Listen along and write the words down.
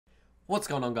What's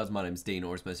going on, guys? My name's Dean,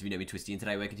 or as most of you know me, Twisty, and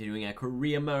today we're continuing our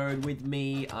career mode with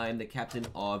me. I am the captain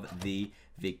of the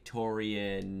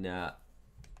Victorian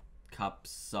Cup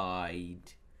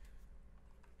side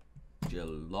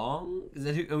Geelong. Is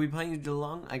that who, are we playing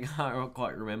Geelong? I can't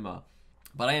quite remember,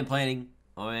 but I am planning.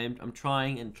 I'm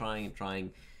trying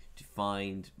to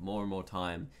find more and more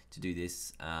time to do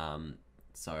this.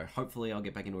 So hopefully I'll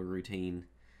get back into a routine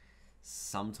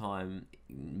sometime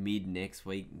mid next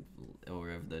week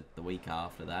or the week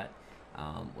after that.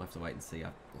 We'll have to wait and see.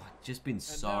 I've just been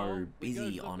so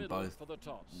busy on both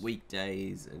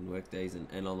weekdays and work days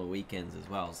and on the weekends as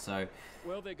well. So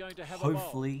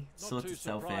hopefully sorts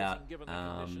itself out.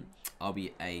 I'll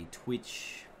be a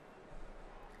Twitch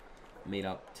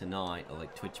meetup tonight, or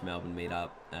like Twitch Melbourne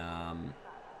meetup.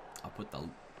 I'll put the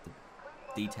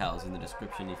details in the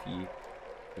description if you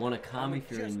want to come,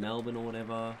 if you're in Melbourne or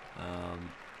whatever.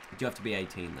 You do have to be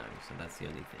 18 though, so that's the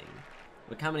only thing.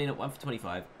 We're coming in at 1 for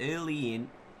 25, early in,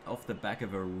 off the back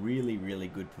of a really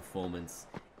good performance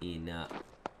in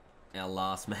our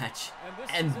last match,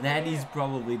 and that is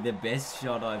probably the best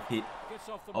shot I've hit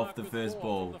off the first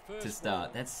ball to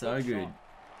start. That's so good.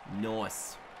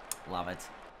 Nice. Love it.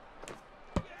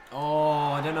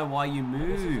 Oh, I don't know why you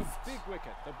moved.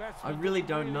 I really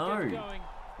don't know.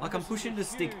 Like, I'm pushing to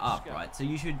stick up, right? So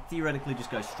you should theoretically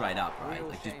just go straight up, right?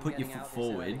 Like, just put your foot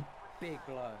forward.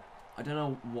 I don't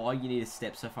know why you need to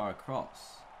step so far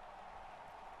across.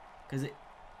 Because it...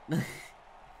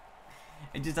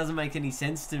 it just doesn't make any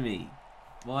sense to me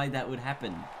why that would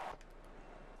happen.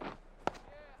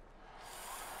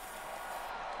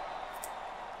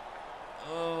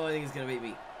 Oh, I think it's going to beat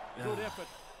me. Good effort.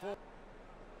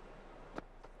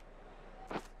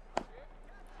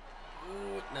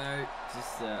 No,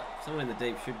 just someone in the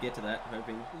deep should get to that,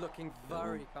 hoping. Looking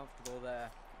very comfortable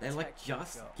there. They like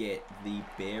just get the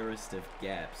barest of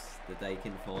gaps that they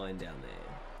can find down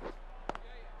there.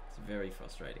 It's very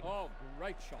frustrating. Oh,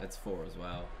 great shot. That's 4 as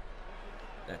well.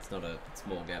 That's not a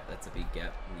small gap, that's a big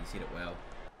gap, and he's hit it well.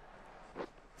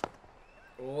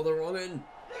 Oh, the wrong end.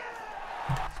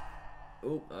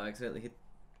 Oh, I accidentally hit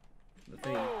the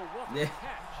thing. Yeah,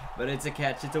 but it's a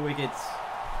catch, it's a wicket.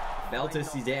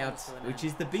 Baltus is out, which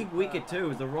is the big wicket too, it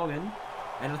was the wrong end,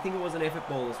 and I think it was an effort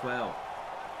ball as well.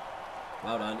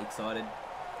 Well done, excited.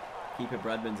 Keeper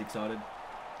Bradman's excited.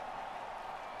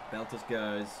 Baltus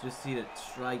goes, just hit it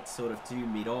straight sort of to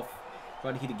mid-off.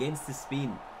 Tried to hit against the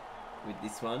spin with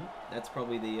this one. That's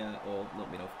probably the, or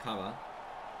not mid-off, cover.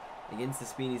 Against the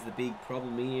spin is the big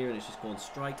problem here, and it's just gone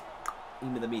straight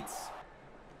into the mitts.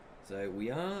 So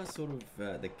we are sort of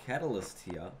the catalyst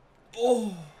here.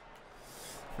 Oh!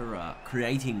 For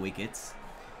creating wickets.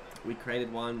 We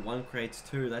created one creates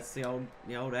 2. That's the old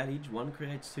adage. 1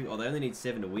 creates 2. Oh, they only need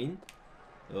 7 to win.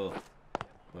 Oh,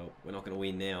 well, we're not going to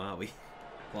win now, are we?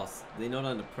 Plus, they're not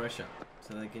under pressure,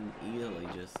 so they can easily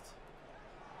just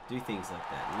do things like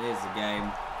that. And there's the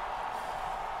game.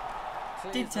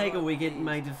 Did take a wicket,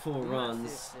 made it 4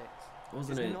 runs.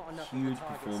 Wasn't a huge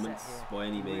performance by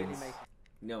any means.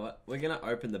 You know what? We're going to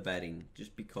open the batting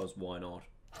just because why not?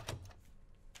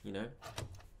 You know?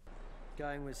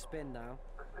 Going with spin now.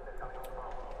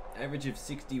 Average of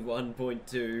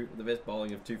 61.2, the best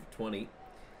bowling of 2 for 20.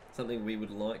 Something we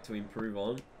would like to improve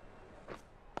on.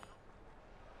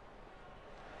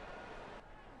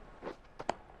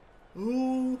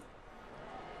 Ooh.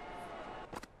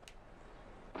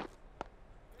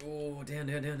 Oh, down.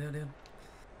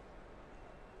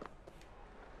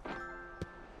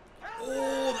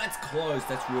 Oh, that's close.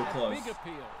 That's real close.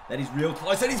 That is real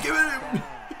close. And he's giving him.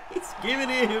 He's giving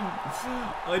him.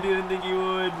 I didn't think he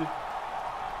would.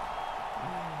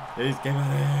 He's giving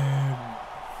him.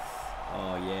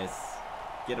 Oh, yes.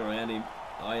 Get around him.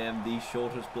 I am the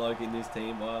shortest bloke in this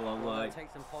team by a long way.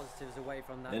 Take some positives away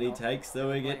from that. And he takes the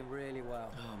wicket. Really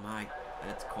well. Oh, mate.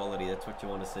 That's quality. That's what you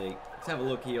want to see. Let's have a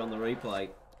look here on the replay,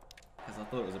 because I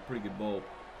thought it was a pretty good ball,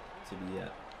 to be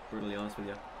brutally honest with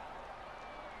you.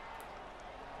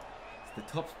 It's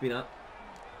the top spinner.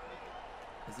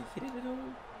 Has he hit it at all?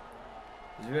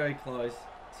 It's very close.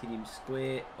 It's hit him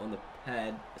square on the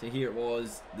pad. So here it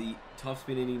was, the top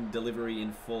spinning delivery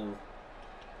in full.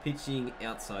 Pitching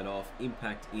outside off,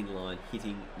 impact inline,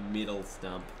 hitting middle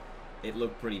stump. It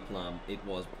looked pretty plumb. It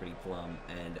was pretty plumb,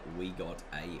 and we got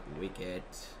a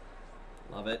wicket.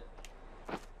 Love it.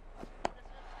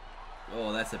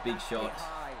 Oh, that's a big shot.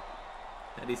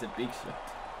 That is a big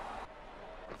shot.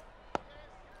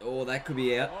 Oh, that could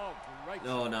be out.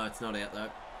 Oh, no, it's not out,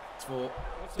 though. It's 4.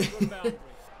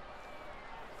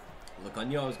 Look, I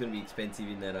knew I was going to be expensive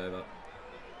in that over.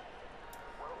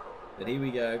 But here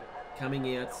we go.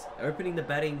 Coming out, opening the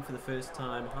batting for the first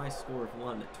time. High score of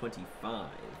 1 at 25.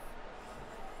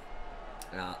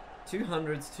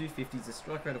 200s, 250s, a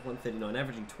strike rate of 139,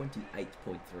 averaging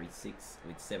 28.36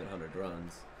 with 700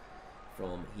 runs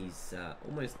from his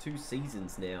almost 2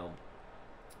 seasons now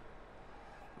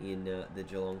in the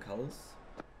Geelong colours.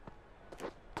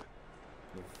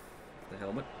 The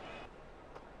helmet.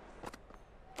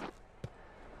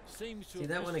 See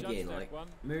that one again, like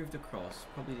moved across,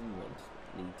 probably didn't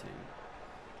need to.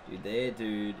 Dude, there,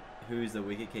 dude, who's the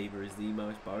wicket keeper is the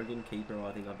most bogan keeper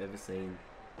I think I've ever seen.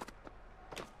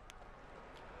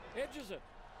 Edges it.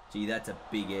 Gee, that's a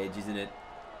big edge, isn't it?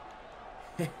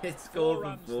 It's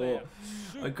scored for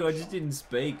 4. I just didn't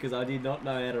speak because I did not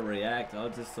know how to react. I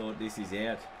just thought this is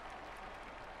out.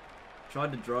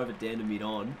 Tried to drive it down to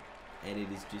mid-on, and it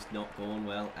has just not gone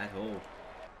well at all.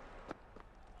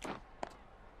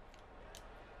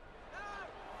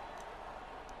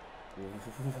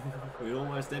 It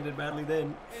almost ended badly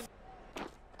then.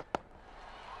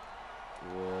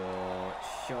 Whoa,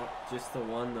 shot just the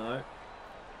one though.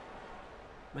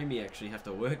 Made me actually have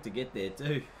to work to get there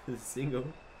too. The single.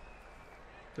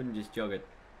 Couldn't just jog it.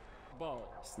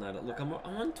 Snowed it. Look, I'm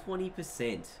on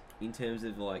 20% in terms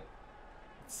of like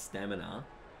stamina,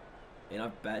 and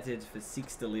I've batted for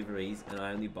 6 deliveries and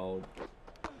I only bowled.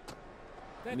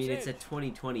 I mean, it's a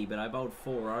 20-20, but I bowled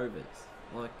 4 overs.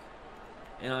 Like,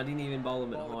 and I didn't even bowl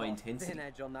them at high intensity. Thin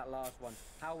edge on that last one.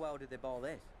 How well did they bowl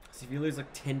this? So if you lose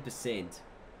like 10%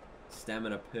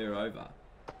 stamina per over,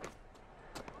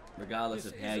 regardless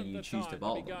of how you choose to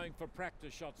bowl them,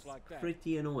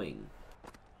 pretty annoying.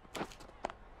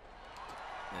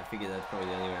 I figured that's probably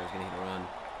the only way I was going to hit a run.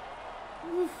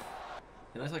 Oof.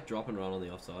 Can I just like drop and run on the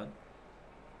offside?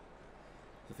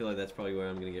 I feel like that's probably where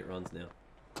I'm going to get runs now.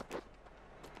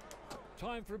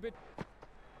 Time for a bit.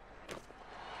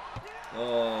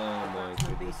 Oh my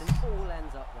goodness. All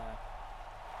ends up there.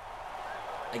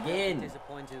 Again,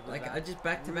 like I just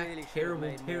back-to-back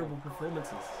terrible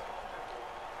performances.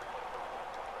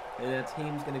 And our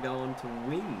team's going to go on to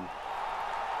win,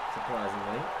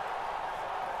 surprisingly.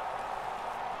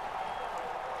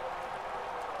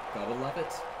 Gotta love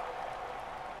it.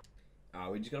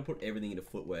 We're just going to put everything into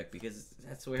footwork because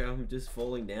that's where I'm just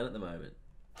falling down at the moment.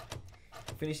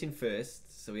 Finished in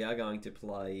first, so we are going to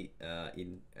play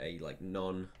in a like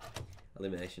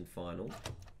non-elimination final.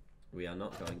 We are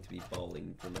not going to be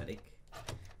bowling dramatic.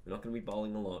 We're not going to be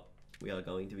bowling a lot. We are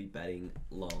going to be batting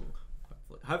long.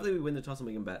 Hopefully we win the toss and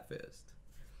we can bat first.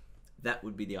 That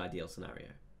would be the ideal scenario.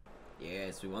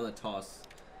 Yes, we won the toss.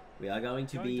 We are going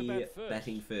to be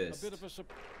batting first.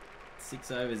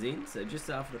 6 overs in, so just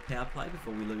after the power play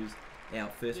before we lose our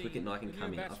first wicket and I can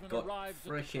come in. I've got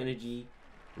fresh energy,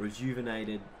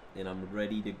 rejuvenated, and I'm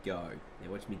ready to go. Now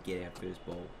watch me get our first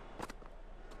ball.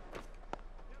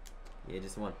 Yeah,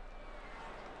 just one.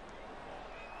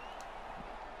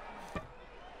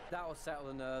 That will settle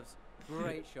the nerves.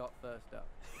 Great shot first up.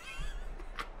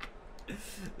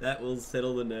 That will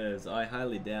settle the nerves. I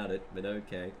highly doubt it, but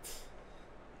okay.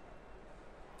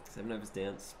 7 overs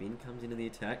down. Spin comes into the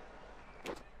attack.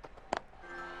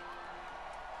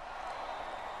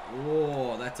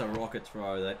 Oh, that's a rocket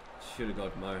throw. That should have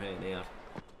got Mohan out.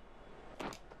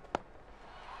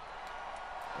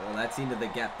 Oh, that's into the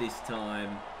gap this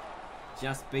time.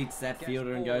 Just beats that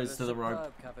fielder and goes to the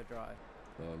rope. Cover drive.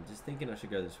 Oh, I'm just thinking I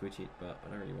should go the switch hit, but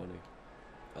I don't really want to.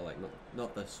 I like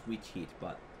not the switch hit,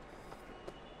 but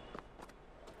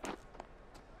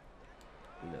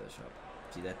another shot.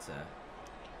 Gee, that's a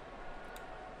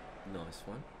nice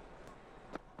one.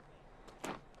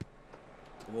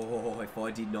 Oh, if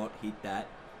I did not hit that,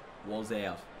 was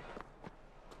out.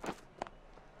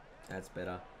 That's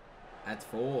better. That's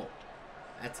 4.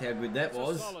 That's how good that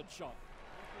was. Solid shot.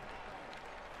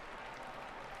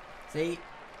 See,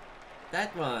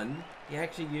 that one, he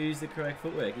actually used the correct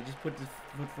footwork. He just put his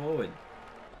foot forward.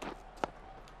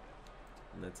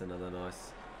 And that's another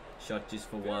nice shot just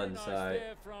for one. Nice, so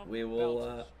we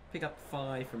will pick up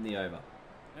 5 from the over.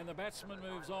 And the batsman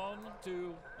moves on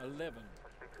to 11.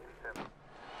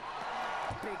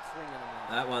 Big swing and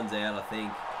a That one's out, I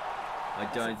think. I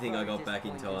don't think I got back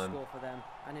in time. Score for them,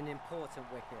 and an important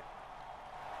wicket.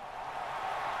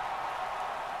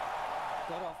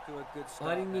 Got off to a good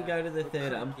start. Why didn't you go to the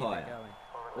third umpire?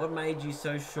 What made you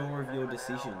so sure of your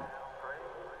decision?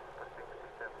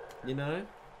 You know?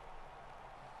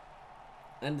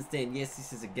 I understand, yes,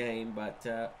 this is a game, but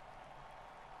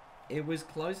it was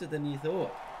closer than you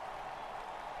thought.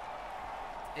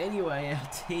 Anyway, our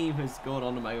team has gone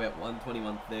on to make about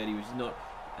 120-130, which is not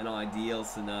an ideal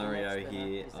scenario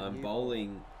here. I'm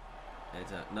bowling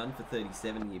at none for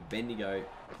 37 here. Bendigo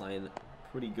playing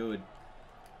pretty good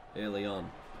early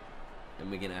on, and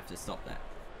we're going to have to stop that.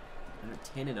 We're at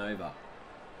 10 and over.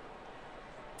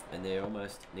 and they're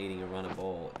almost needing a runner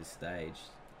ball at this stage.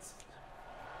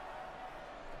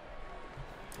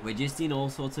 We're just in all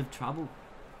sorts of trouble.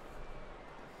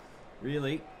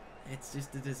 Really, it's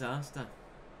just a disaster.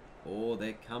 Or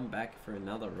they come back for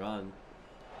another run.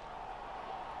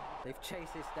 They've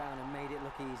chased this down and made it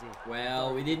look easy.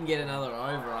 Well, we didn't get another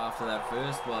over after that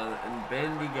first one, and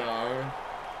Bendigo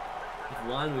with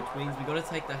one, which means we got to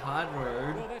take the hard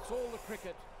road. Well, that's all the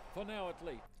cricket for now, at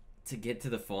least. To get to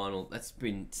the final. That's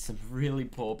been some really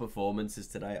poor performances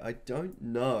today. I don't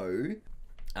know,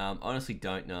 honestly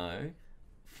don't know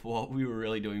what we were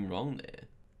really doing wrong there.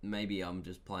 Maybe I'm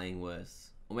just playing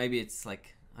worse, or maybe it's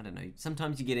like, I don't know,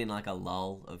 sometimes you get in like a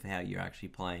lull of how you're actually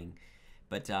playing.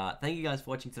 But thank you guys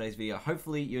for watching today's video.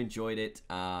 Hopefully you enjoyed it.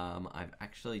 I've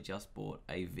actually just bought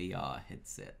a VR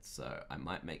headset, so I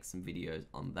might make some videos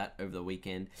on that over the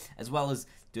weekend, as well as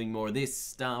doing more of this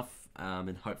stuff,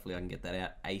 and hopefully I can get that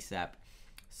out ASAP.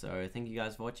 So thank you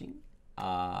guys for watching.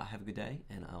 Have a good day,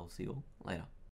 and I'll see you all later.